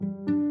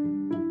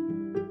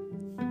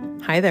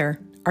Hi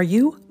there. Are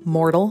you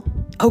mortal?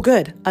 Oh,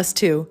 good. Us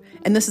too.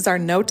 And this is our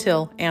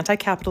no-till,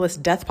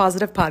 anti-capitalist,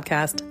 death-positive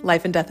podcast,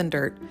 Life and Death and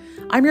Dirt.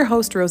 I'm your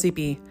host, Rosie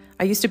B.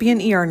 I used to be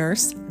an ER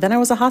nurse, then I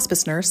was a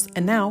hospice nurse,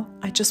 and now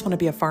I just want to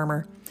be a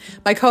farmer.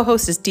 My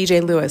co-host is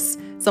DJ Lewis.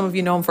 Some of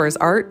you know him for his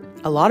art,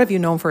 a lot of you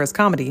know him for his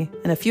comedy,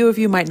 and a few of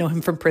you might know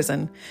him from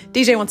prison.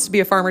 DJ wants to be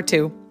a farmer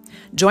too.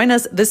 Join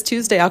us this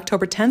Tuesday,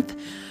 October 10th,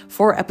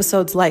 for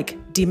episodes like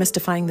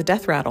Demystifying the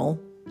Death Rattle,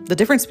 the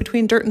difference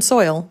between dirt and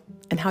soil,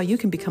 and how you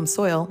can become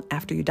soil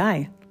after you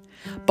die.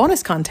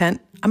 Bonus content,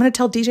 I'm going to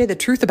tell DJ the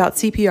truth about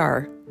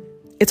CPR.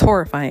 It's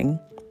horrifying.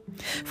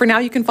 For now,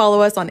 you can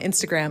follow us on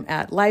Instagram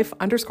at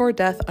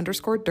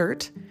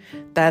life_death_dirt.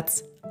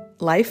 That's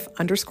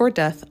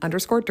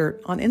life_death_dirt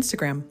on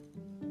Instagram.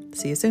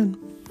 See you soon.